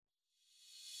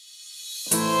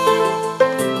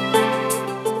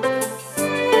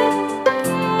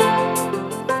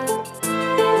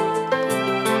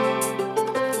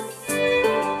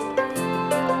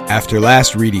After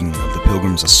last reading of the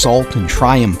Pilgrims' assault and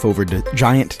triumph over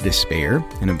giant despair,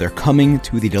 and of their coming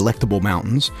to the Delectable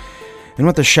Mountains, and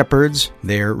what the shepherds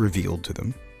there revealed to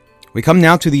them, we come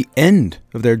now to the end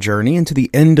of their journey and to the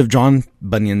end of John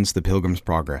Bunyan's The Pilgrim's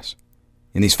Progress.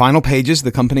 In these final pages,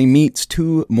 the company meets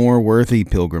two more worthy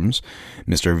pilgrims,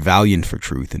 Mr. Valiant for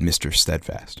Truth and Mr.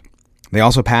 Steadfast. They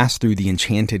also pass through the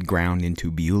enchanted ground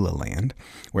into Beulah land,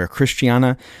 where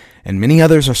Christiana and many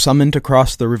others are summoned to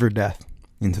cross the river Death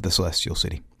into the celestial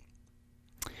city.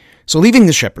 So leaving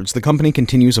the shepherds, the company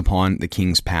continues upon the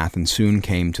king's path and soon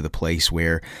came to the place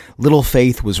where little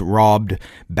Faith was robbed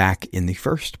back in the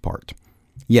first part.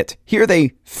 Yet here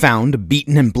they found a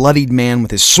beaten and bloodied man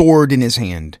with his sword in his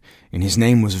hand, and his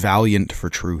name was Valiant for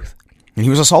Truth. And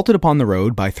he was assaulted upon the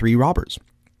road by 3 robbers,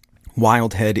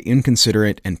 Wildhead,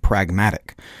 Inconsiderate, and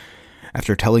Pragmatic.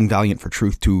 After telling Valiant for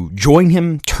Truth to join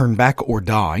him, turn back, or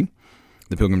die,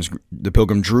 the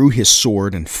pilgrim drew his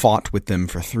sword and fought with them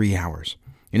for 3 hours.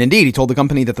 And indeed, he told the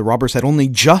company that the robbers had only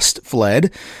just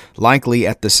fled, likely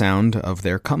at the sound of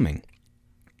their coming.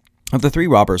 Of the 3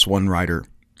 robbers, one writer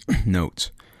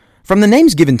notes, "From the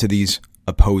names given to these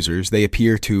opposers, they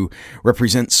appear to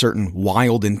represent certain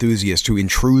wild enthusiasts who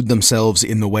intrude themselves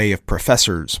in the way of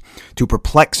professors, to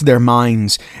perplex their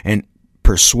minds and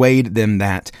persuade them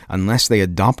that, unless they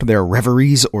adopt their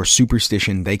reveries or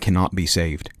superstition, they cannot be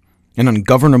saved. An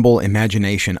ungovernable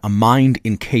imagination, a mind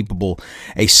incapable,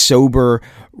 a sober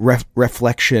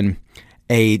reflection,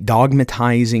 a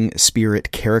dogmatizing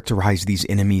spirit characterize these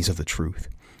enemies of the truth.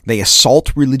 They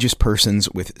assault religious persons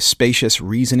with spacious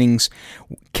reasonings,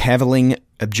 cavilling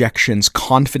objections,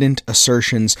 confident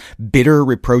assertions, bitter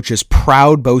reproaches,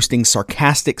 proud boastings,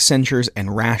 sarcastic censures,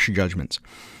 and rash judgments.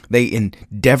 They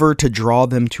endeavor to draw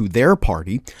them to their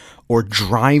party or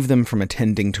drive them from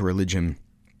attending to religion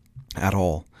at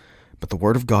all. But the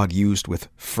word of God used with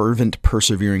fervent,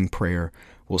 persevering prayer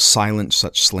will silence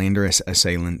such slanderous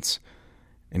assailants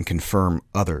and confirm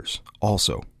others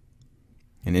also."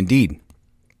 And indeed,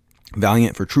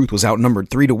 Valiant for Truth was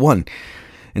outnumbered 3-1,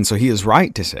 and so he is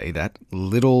right to say that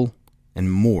little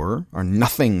and more are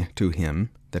nothing to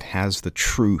him that has the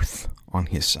truth on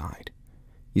his side.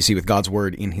 You see, with God's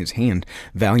word in his hand,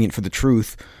 Valiant for the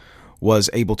Truth was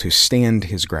able to stand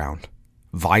his ground,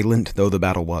 violent though the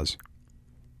battle was.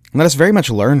 Let us very much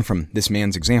learn from this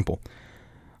man's example.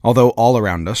 Although all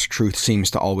around us, truth seems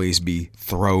to always be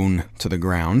thrown to the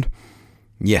ground.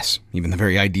 Yes, even the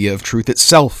very idea of truth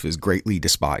itself is greatly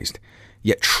despised.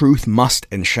 Yet truth must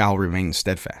and shall remain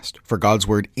steadfast. For God's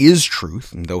word is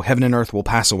truth, and though heaven and earth will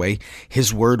pass away,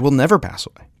 his word will never pass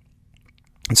away.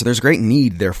 And so there's great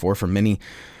need, therefore, for many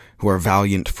who are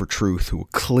valiant for truth, who will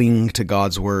cling to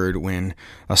God's word when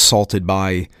assaulted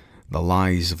by the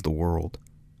lies of the world.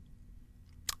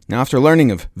 Now, after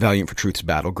learning of Valiant for Truth's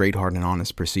battle, Greatheart and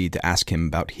Honest proceed to ask him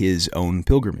about his own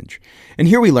pilgrimage. And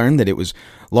here we learn that it was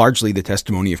largely the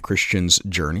testimony of Christian's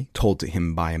journey, told to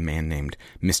him by a man named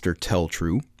Mr.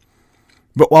 Telltrue.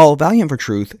 But while Valiant for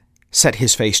Truth set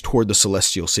his face toward the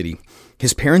celestial city,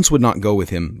 his parents would not go with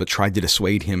him, but tried to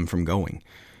dissuade him from going.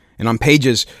 And on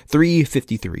pages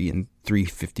 353 and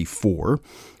 354,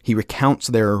 he recounts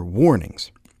their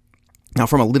warnings. Now,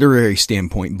 from a literary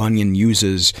standpoint, Bunyan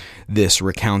uses this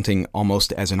recounting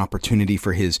almost as an opportunity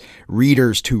for his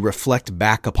readers to reflect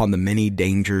back upon the many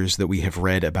dangers that we have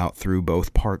read about through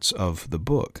both parts of the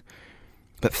book.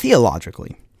 But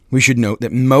theologically, we should note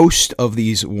that most of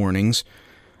these warnings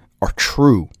are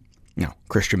true. Now,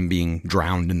 Christian being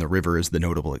drowned in the river is the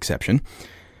notable exception.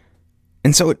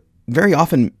 And so it very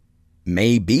often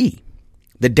may be.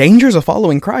 The dangers of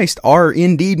following Christ are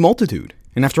indeed multitude.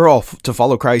 And after all, to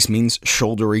follow Christ means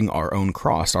shouldering our own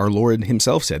cross. Our Lord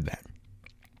himself said that.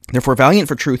 Therefore, Valiant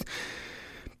for Truth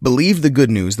believed the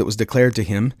good news that was declared to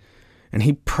him, and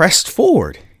he pressed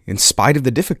forward in spite of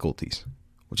the difficulties,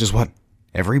 which is what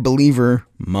every believer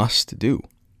must do.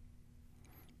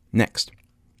 Next,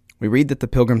 we read that the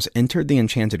pilgrims entered the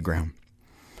enchanted ground.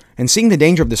 And seeing the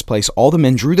danger of this place, all the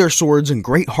men drew their swords, and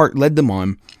Greatheart led them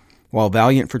on, while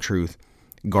Valiant for Truth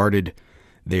guarded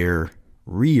their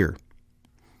rear.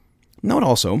 Note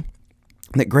also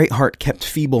that Greatheart kept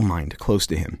Feeble Mind close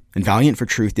to him, and Valiant for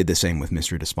Truth did the same with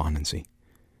Mr. Despondency.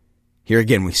 Here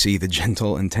again we see the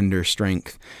gentle and tender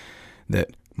strength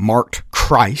that marked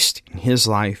Christ in his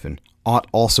life and ought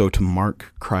also to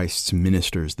mark Christ's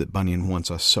ministers that Bunyan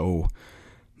wants us so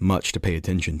much to pay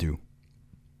attention to.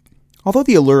 Although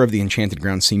the allure of the enchanted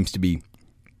ground seems to be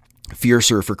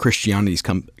fiercer for Christianity's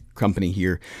company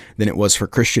here than it was for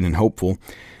Christian and Hopeful,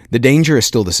 the danger is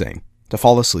still the same: to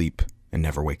fall asleep and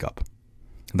never wake up.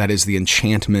 That is the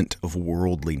enchantment of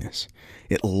worldliness.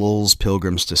 It lulls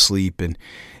pilgrims to sleep, and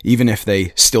even if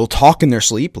they still talk in their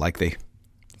sleep, like they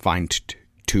find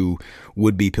two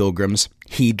would-be pilgrims,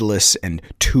 heedless and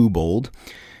too bold,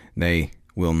 they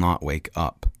will not wake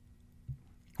up.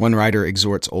 One writer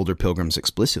exhorts older pilgrims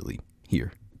explicitly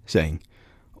here, saying,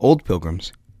 "Old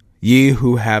pilgrims, ye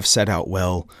who have set out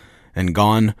well, and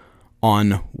gone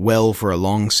on well for a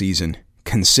long season,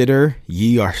 consider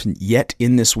ye are yet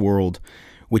in this world,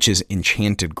 which is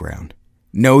enchanted ground.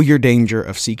 Know your danger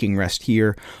of seeking rest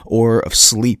here, or of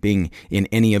sleeping in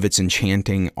any of its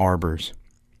enchanting arbors.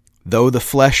 Though the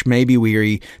flesh may be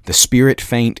weary, the spirit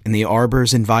faint, and the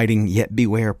arbors inviting, yet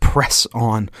beware, press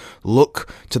on,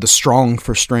 look to the strong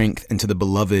for strength, and to the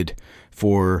beloved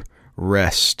for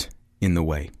rest in the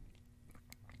way."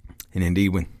 And indeed,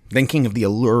 when thinking of the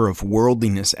allure of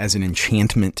worldliness as an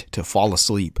enchantment to fall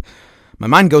asleep, my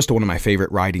mind goes to one of my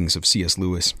favorite writings of C.S.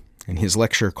 Lewis, in his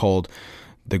lecture called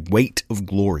The Weight of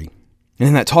Glory. And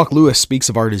in that talk, Lewis speaks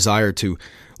of our desire to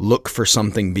look for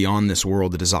something beyond this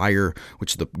world, the desire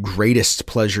which the greatest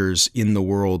pleasures in the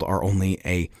world are only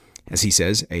as he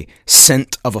says, a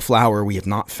scent of a flower we have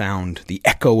not found, the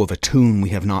echo of a tune we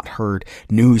have not heard,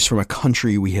 news from a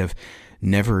country we have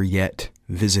never yet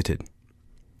visited.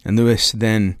 And Lewis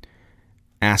then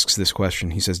asks this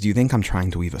question. He says, "Do you think I'm trying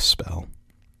to weave a spell?"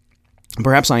 And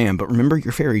perhaps I am, but remember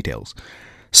your fairy tales.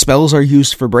 Spells are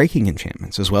used for breaking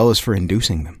enchantments as well as for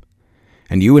inducing them.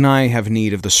 And you and I have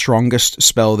need of the strongest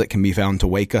spell that can be found to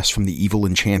wake us from the evil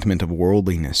enchantment of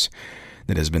worldliness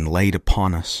that has been laid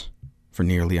upon us for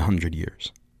nearly 100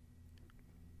 years.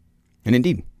 And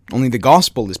indeed, only the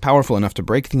gospel is powerful enough to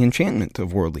break the enchantment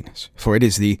of worldliness, for it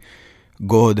is the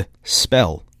good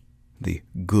spell, the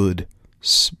good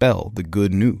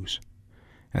news,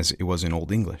 as it was in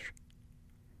Old English.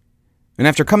 And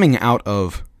after coming out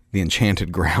of the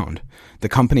enchanted ground, the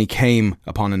company came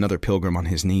upon another pilgrim on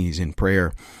his knees in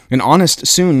prayer, and Honest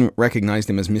soon recognized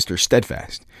him as Mr.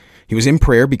 Steadfast. He was in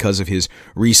prayer because of his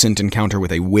recent encounter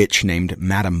with a witch named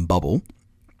Madam Bubble,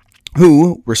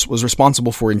 who was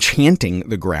responsible for enchanting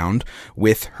the ground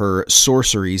with her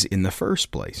sorceries in the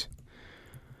first place.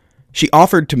 She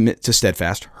offered to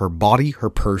Steadfast her body, her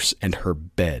purse, and her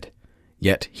bed.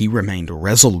 Yet he remained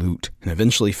resolute and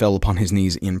eventually fell upon his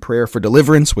knees in prayer for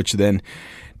deliverance, which then,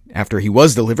 after he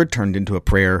was delivered, turned into a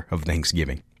prayer of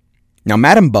thanksgiving. Now,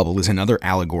 Madam Bubble is another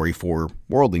allegory for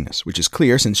worldliness, which is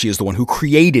clear since she is the one who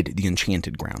created the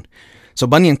enchanted ground. So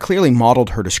Bunyan clearly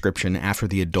modeled her description after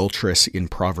the adulteress in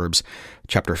Proverbs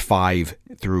chapter 5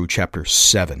 through chapter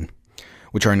 7,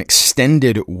 which are an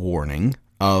extended warning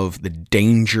of the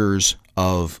dangers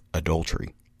of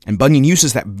adultery. And Bunyan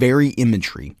uses that very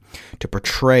imagery to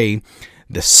portray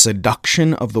the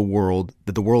seduction of the world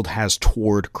that the world has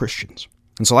toward Christians.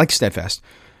 And so, like Steadfast,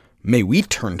 may we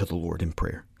turn to the Lord in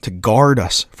prayer to guard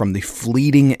us from the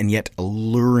fleeting and yet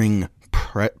alluring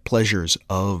pleasures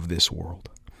of this world.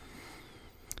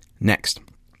 Next,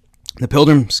 the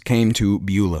pilgrims came to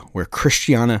Beulah, where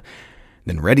Christiana,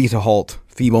 then ready to halt,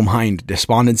 feeble-minded,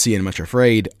 despondency, and much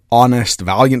afraid, Honest,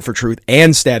 valiant for truth,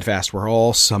 and Steadfast were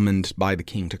all summoned by the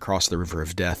king to cross the river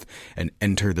of death and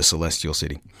enter the celestial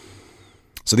city.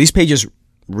 So these pages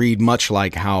read much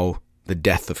like how the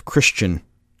death of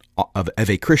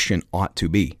a Christian ought to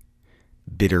be.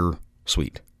 Bitter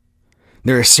sweet.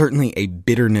 There is certainly a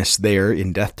bitterness there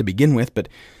in death to begin with, but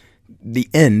the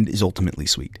end is ultimately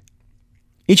sweet.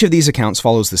 Each of these accounts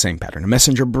follows the same pattern. A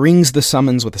messenger brings the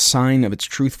summons with a sign of its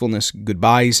truthfulness.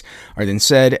 Goodbyes are then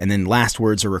said, and then last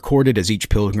words are recorded as each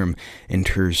pilgrim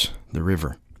enters the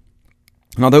river.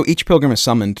 And although each pilgrim is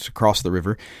summoned to cross the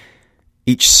river,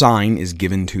 each sign is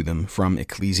given to them from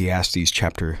Ecclesiastes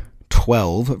chapter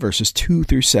 12, verses 2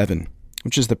 through 7,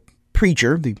 which is the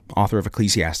preacher, the author of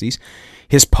Ecclesiastes,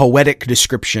 his poetic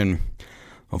description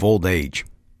of old age.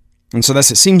 And so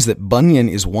thus it seems that Bunyan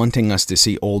is wanting us to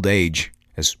see old age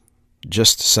as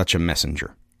just such a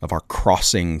messenger of our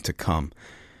crossing to come,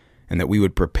 and that we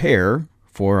would prepare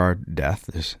for our death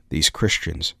as these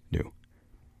Christians do.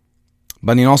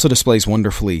 Bunyan also displays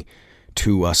wonderfully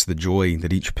to us the joy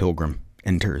that each pilgrim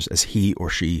enters as he or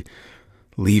she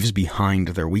leaves behind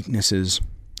their weaknesses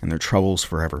and their troubles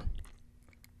forever.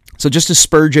 So just as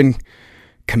Spurgeon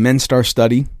commenced our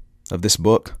study of this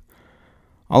book,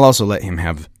 I'll also let him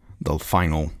have the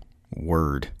final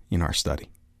word in our study.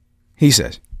 He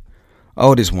says,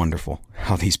 "Oh, it is wonderful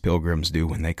how these pilgrims do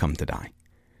when they come to die.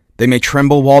 They may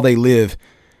tremble while they live,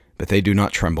 but they do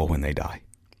not tremble when they die.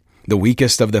 The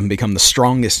weakest of them become the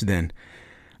strongest then.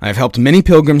 I have helped many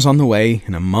pilgrims on the way,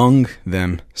 and among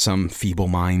them some feeble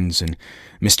minds and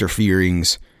Mr.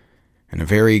 Fearings, and a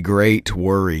very great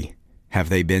worry have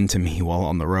they been to me while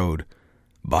on the road.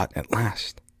 But at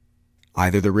last,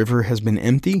 either the river has been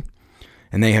empty,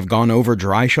 and they have gone over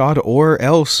dryshod, or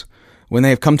else, when they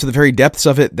have come to the very depths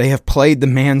of it, they have played the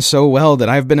man so well that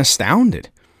I have been astounded.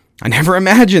 I never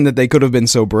imagined that they could have been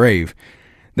so brave.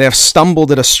 They have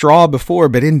stumbled at a straw before,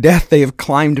 but in death they have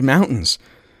climbed mountains.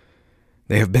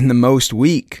 They have been the most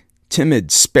weak,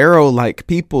 timid, sparrow-like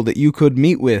people that you could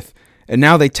meet with, and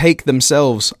now they take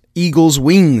themselves eagle's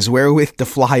wings wherewith to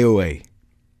fly away.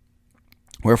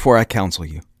 Wherefore I counsel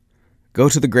you, go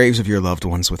to the graves of your loved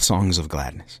ones with songs of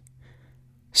gladness.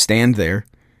 Stand there,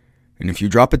 and if you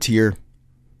drop a tear,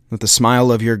 let the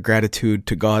smile of your gratitude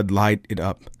to God light it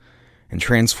up and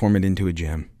transform it into a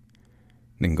gem.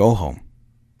 Then go home,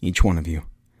 each one of you,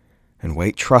 and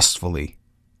wait trustfully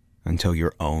until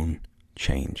your own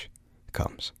change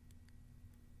comes.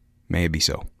 May it be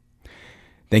so.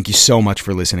 Thank you so much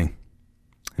for listening.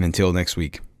 And until next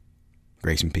week,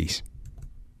 grace and peace.